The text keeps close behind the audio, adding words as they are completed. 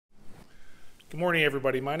Good morning,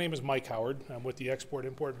 everybody. My name is Mike Howard. I'm with the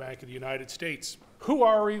Export-Import Bank of the United States. Who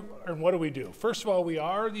are we and what do we do? First of all, we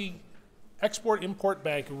are the Export-Import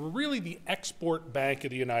Bank. We're really the export bank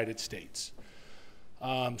of the United States.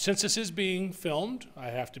 Since this is being filmed, I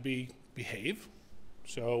have to behave.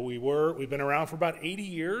 So we've been around for about 80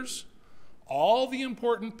 years. All the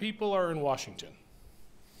important people are in Washington.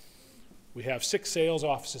 We have 6 sales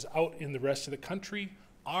offices out in the rest of the country.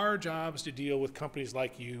 Our job is to deal with companies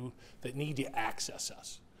like you that need to access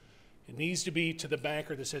us. It needs to be to the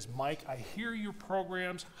banker that says, Mike, I hear your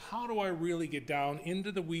programs. How do I really get down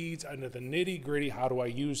into the weeds, into the nitty gritty? How do I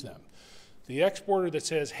use them? The exporter that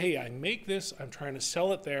says, hey, I make this, I'm trying to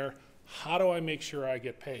sell it there. How do I make sure I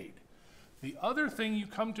get paid? The other thing you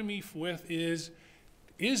come to me with is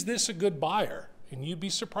this a good buyer? And you'd be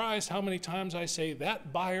surprised how many times I say,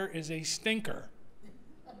 that buyer is a stinker.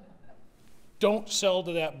 Don't sell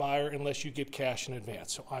to that buyer unless you get cash in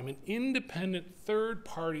advance. So I'm an independent third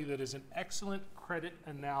party that is an excellent credit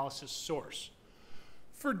analysis source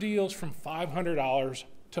for deals from $500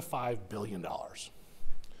 to $5 billion.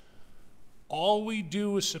 All we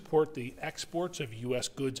do is support the exports of U.S.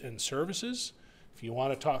 goods and services. If you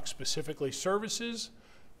want to talk specifically services,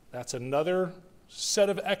 that's another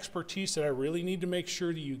set of expertise that I really need to make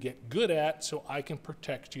sure that you get good at so I can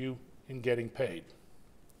protect you in getting paid.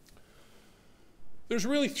 There's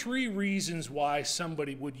really 3 reasons why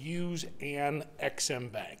somebody would use an EXIM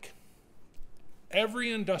bank.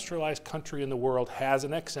 Every industrialized country in the world has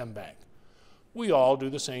an EXIM bank. We all do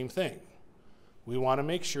the same thing. We want to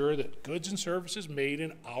make sure that goods and services made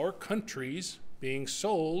in our countries being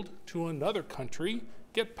sold to another country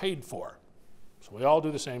get paid for. So we all do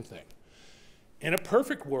the same thing. In a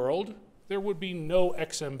perfect world, there would be no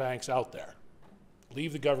EXIM banks out there.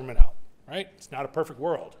 Leave the government out, right? It's not a perfect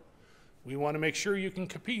world. We want to make sure you can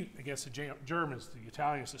compete against the Germans, the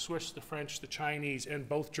Italians, the Swiss, the French, the Chinese, and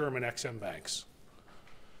both German EXIM banks.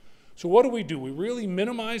 So what do? We really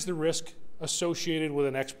minimize the risk associated with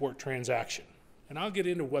an export transaction. And I'll get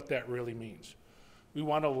into what that really means. We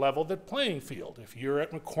want to level the playing field. If you're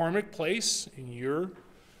at McCormick Place and you're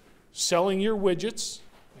selling your widgets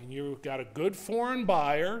and you've got a good foreign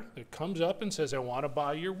buyer that comes up and says, I want to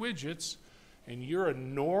buy your widgets, and you're a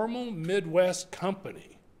normal Midwest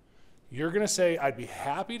company, you're going to say, I'd be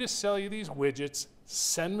happy to sell you these widgets,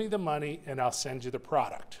 send me the money, and I'll send you the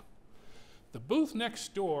product. The booth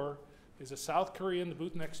next door is a South Korean, the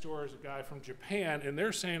booth next door is a guy from Japan, and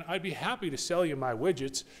they're saying, I'd be happy to sell you my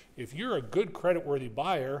widgets. If you're a good creditworthy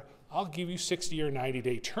buyer, I'll give you 60 or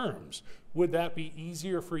 90-day terms. Would that be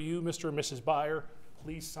easier for you, Mr. and Mrs. Buyer?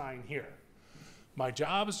 Please sign here. My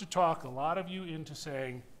job is to talk a lot of you into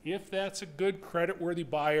saying, if that's a good creditworthy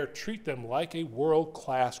buyer, treat them like a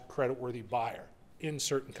world-class creditworthy buyer in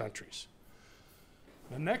certain countries.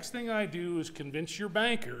 The next thing I do is convince your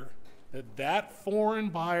banker that that foreign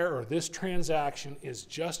buyer or this transaction is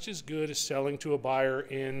just as good as selling to a buyer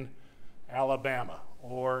in Alabama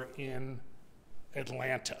or in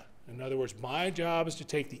Atlanta. In other words, my job is to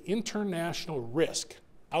take the international risk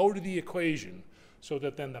out of the equation so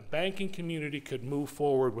that then the banking community could move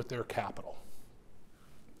forward with their capital.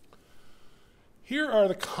 Here are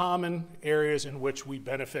the common areas in which we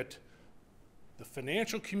benefit the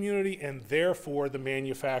financial community and therefore the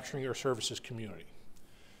manufacturing or services community.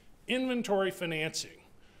 Inventory financing.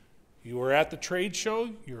 You were at the trade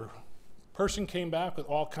show, your person came back with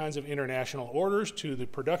all kinds of international orders to the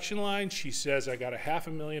production line. She says, I got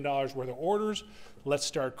 $500,000 worth of orders. Let's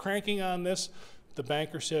start cranking on this. The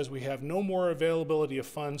banker says, we have no more availability of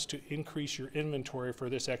funds to increase your inventory for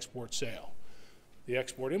this export sale. The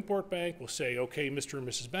Export-Import Bank will say, okay, Mr. and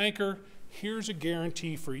Mrs. Banker, here's a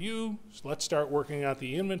guarantee for you. So let's start working out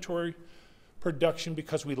the inventory production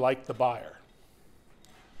because we like the buyer.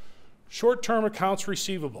 Short-term accounts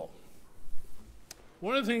receivable.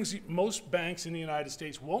 One of the things most banks in the United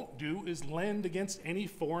States won't do is lend against any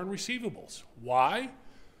foreign receivables. Why?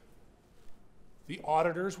 The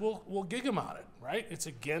auditors will gig them on it, right? It's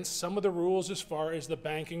against some of the rules as far as the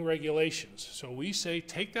banking regulations. So we say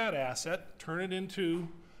take that asset, turn it into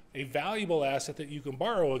a valuable asset that you can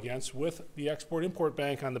borrow against with the Export-Import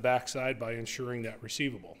Bank on the backside by insuring that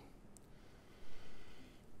receivable.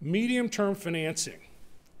 Medium-term financing.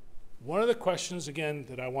 One of the questions, again,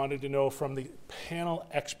 that I wanted to know from the panel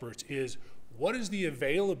experts is, what is the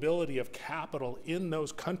availability of capital in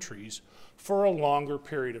those countries for a longer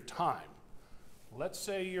period of time? Let's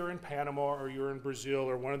say you're in Panama or you're in Brazil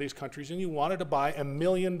or one of these countries and you wanted to buy $1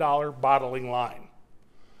 million bottling line.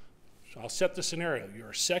 So I'll set the scenario. You're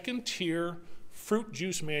a second-tier fruit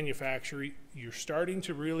juice manufacturer. You're starting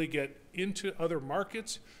to really get into other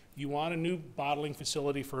markets. You want a new bottling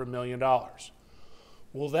facility for $1 million.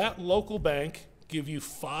 Will that local bank give you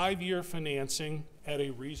 5-year financing at a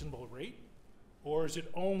reasonable rate? Or is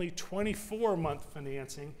it only 24-month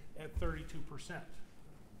financing at 32%?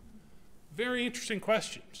 Very interesting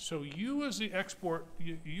question. So you as the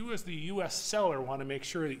you as the US seller want to make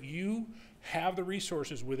sure that you have the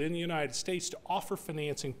resources within the United States to offer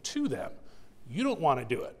financing to them. You don't want to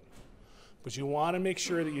do it, but you want to make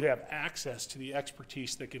sure that you have access to the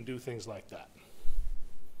expertise that can do things like that.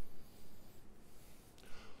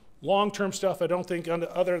 Long-term stuff, I don't think,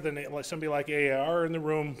 other than somebody like AAR in the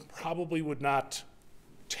room, probably would not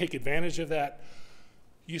take advantage of that.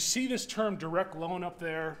 You see this term direct loan up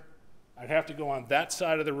there. I'd have to go on that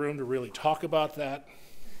side of the room to really talk about that.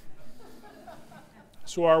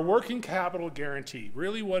 So our working capital guarantee,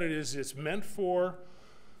 really what it is, it's meant for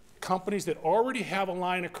companies that already have a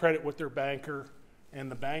line of credit with their banker,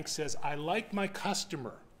 and the bank says, I like my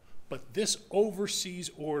customer, but this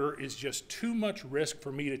overseas order is just too much risk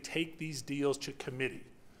for me to take these deals to committee.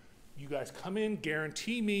 You guys come in,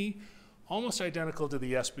 guarantee me, almost identical to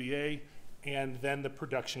the SBA, and then the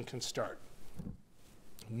production can start.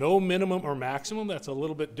 No minimum or maximum, that's a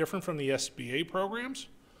little bit different from the SBA programs.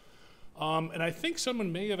 And I think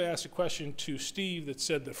someone may have asked a question to Steve that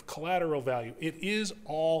said the collateral value. It is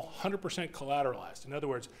all 100% collateralized. In other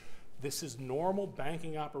words, this is normal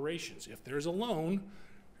banking operations. If there's a loan,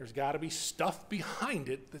 there's got to be stuff behind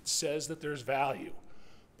it that says that there's value.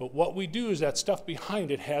 But what we do is that stuff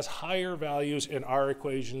behind it has higher values in our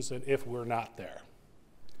equations than if we're not there.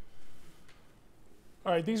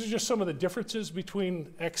 All right, these are just some of the differences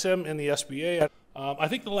between EXIM and the SBA. I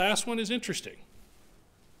think the last one is interesting.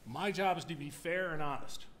 My job is to be fair and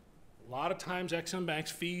honest. A lot of times EXIM Bank's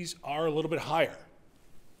fees are a little bit higher.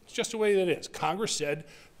 It's just the way that it is. Congress said,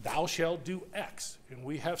 thou shalt do X, and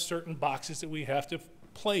we have certain boxes that we have to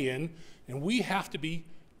play in, and we have to be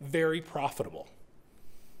very profitable.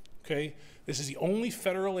 Okay? This is the only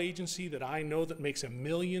federal agency that I know that makes $1.3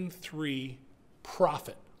 million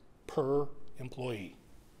profit per employee.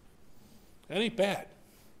 That ain't bad.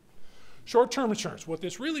 Short-term insurance, what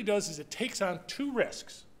this really does is it takes on 2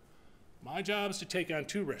 risks. My job is to take on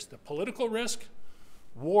 2 risks. The political risk,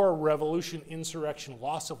 war, revolution, insurrection,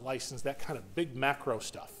 loss of license, that kind of big macro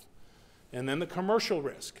stuff. And then the commercial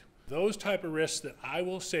risk. Those type of risks that I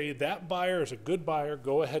will say that buyer is a good buyer,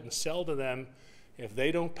 go ahead and sell to them. If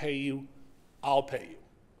they don't pay you, I'll pay you.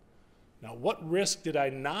 Now, what risk did I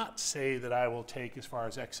not say that I will take as far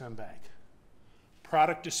as EXIM Bank?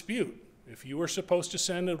 Product dispute. If you were supposed to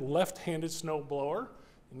send a left-handed snowblower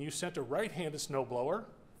and you sent a right-handed snowblower,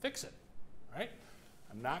 fix it, right?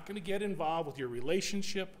 I'm not going to get involved with your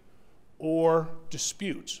relationship or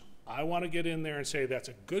disputes. I want to get in there and say that's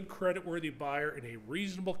a good credit-worthy buyer in a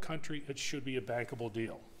reasonable country. It should be a bankable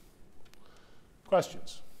deal.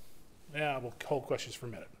 Questions? Yeah, we'll hold questions for a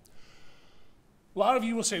minute. A lot of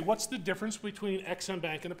you will say, what's the difference between EXIM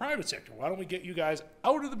Bank and the private sector? Why don't we get you guys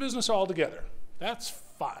out of the business altogether? That's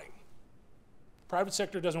fine. The private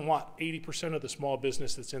sector doesn't want 80% of the small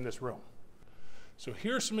business that's in this room. So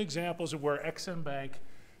here are some examples of where EXIM Bank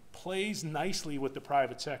plays nicely with the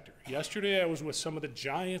private sector. Yesterday I was with some of the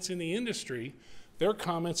giants in the industry. Their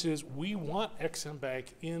comments is, we want EXIM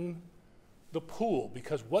Bank in the pool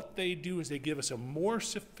because what they do is they give us a more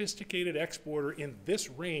sophisticated exporter in this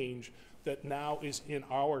range that now is in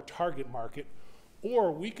our target market,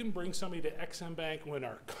 or we can bring somebody to EXIM Bank when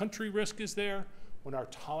our country risk is there, when our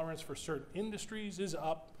tolerance for certain industries is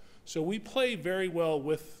up. So we play very well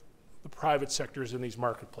with the private sectors in these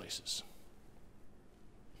marketplaces.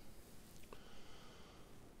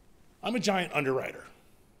 I'm a giant underwriter.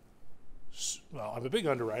 Well, I'm a big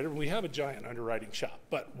underwriter, and we have a giant underwriting shop.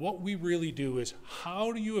 But what we really do is,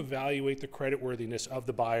 how do you evaluate the creditworthiness of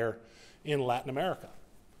the buyer in Latin America?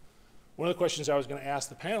 One of the questions I was going to ask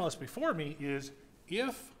the panelists before me is,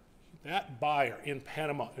 if that buyer in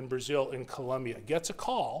Panama, in Brazil, in Colombia gets a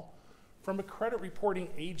call from a credit reporting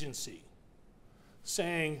agency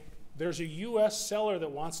saying, there's a US seller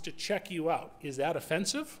that wants to check you out, is that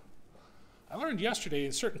offensive? I learned yesterday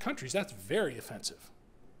in certain countries that's very offensive.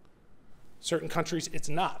 Certain countries it's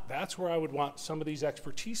not. That's where I would want some of these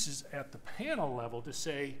expertises at the panel level to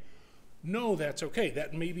say, no, that's okay.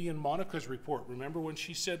 That may be in Monica's report. Remember when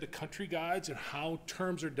she said the country guides and how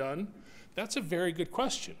terms are done? That's a very good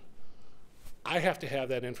question. I have to have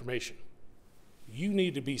that information. You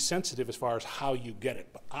need to be sensitive as far as how you get it,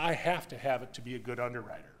 but I have to have it to be a good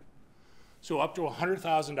underwriter. So up to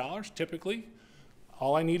 $100,000 typically,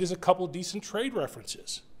 all I need is a couple decent trade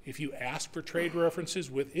references. If you ask for trade references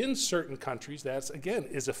within certain countries, that again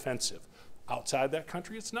is offensive. Outside that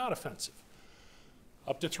country, it's not offensive.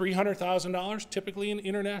 Up to $300,000, typically an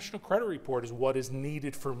international credit report is what is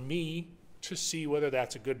needed for me to see whether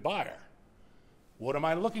that's a good buyer. What am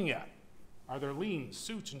I looking at? Are there liens,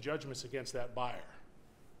 suits, and judgments against that buyer?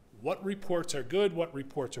 What reports are good? What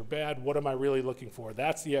reports are bad? What am I really looking for?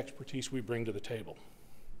 That's the expertise we bring to the table.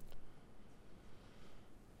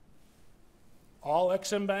 All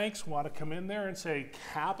EXIM banks want to come in there and say,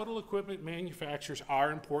 capital equipment manufacturers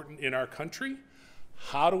are important in our country.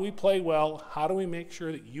 How do we play well? How do we make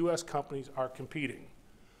sure that U.S. companies are competing?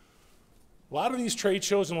 A lot of these trade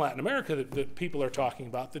shows in Latin America that people are talking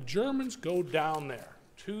about, the Germans go down there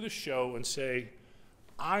to the show and say,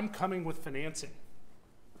 I'm coming with financing.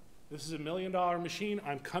 This is $1 million machine.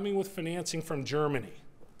 I'm coming with financing from Germany.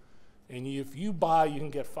 And if you buy, you can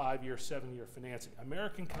get 5-year, 7-year financing.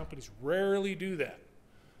 American companies rarely do that.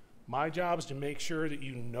 My job is to make sure that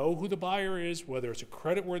you know who the buyer is, whether it's a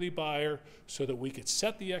creditworthy buyer, so that we could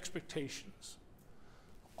set the expectations.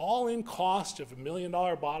 All-in cost of $1 million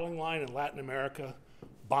bottling line in Latin America,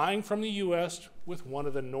 buying from the U.S. with one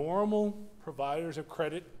of the normal providers of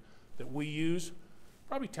credit that we use,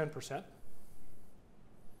 probably 10%.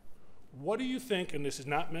 What do you think, and this is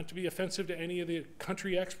not meant to be offensive to any of the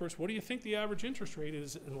country experts, what do you think the average interest rate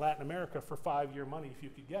is in Latin America for 5-year money if you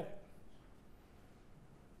could get it?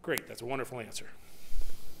 Great, that's a wonderful answer.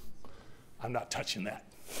 I'm not touching that.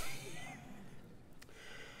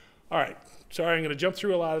 All right, sorry, I'm going to jump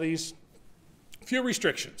through a lot of these. A few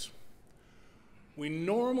restrictions. We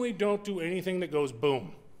normally don't do anything that goes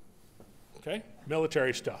boom, okay?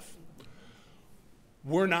 Military stuff.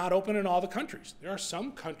 We're not open in all the countries. There are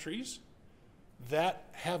some countries that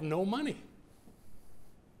have no money.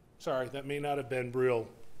 Sorry, that may not have been real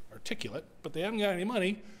articulate, but they haven't got any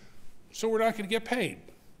money, so we're not going to get paid.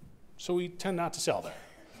 So we tend not to sell there.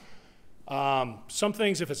 Some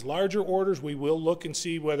things, if it's larger orders, we will look and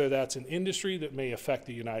see whether that's an industry that may affect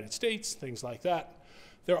the United States, things like that.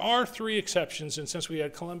 There are 3 exceptions, and since we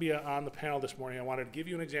had Columbia on the panel this morning, I wanted to give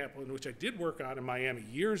you an example in which I did work on in Miami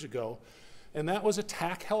years ago, and that was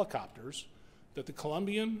attack helicopters that the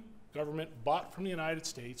Colombian government bought from the United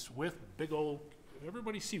States with big old,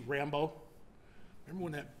 everybody see Rambo? Remember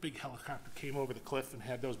when that big helicopter came over the cliff and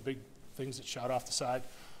had those big things that shot off the side?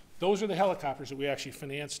 Those are the helicopters that we actually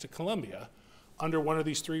financed to Colombia under one of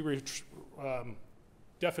these 3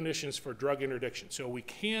 definitions for drug interdiction. So we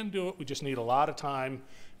can do it, we just need a lot of time,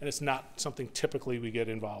 and it's not something typically we get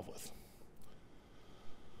involved with.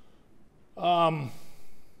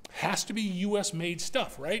 Has to be U.S. made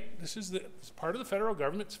stuff, right? It's part of the federal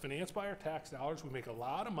government. It's financed by our tax dollars. We make a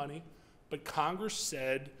lot of money, but Congress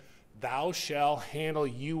said, thou shall handle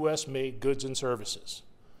U.S. made goods and services.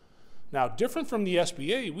 Now, different from the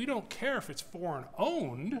SBA, we don't care if it's foreign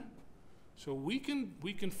owned, so we can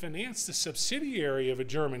finance the subsidiary of a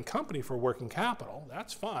German company for working capital.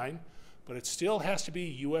 That's fine, but it still has to be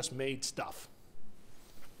U.S. made stuff.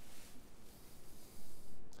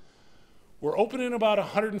 We're open in about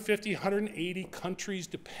 150, 180 countries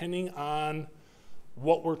depending on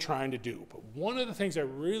what we're trying to do. But one of the things I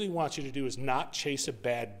really want you to do is not chase a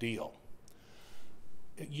bad deal.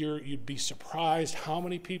 You'd be surprised how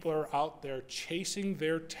many people are out there chasing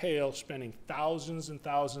their tail, spending thousands and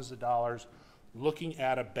thousands of dollars looking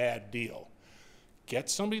at a bad deal. Get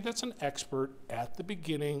somebody that's an expert at the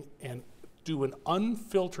beginning and do an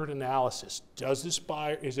unfiltered analysis. Does this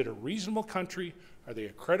buyer, is it a reasonable country? Are they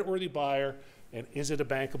a creditworthy buyer? And is it a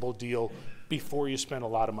bankable deal before you spend a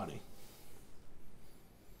lot of money?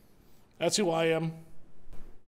 That's who I am.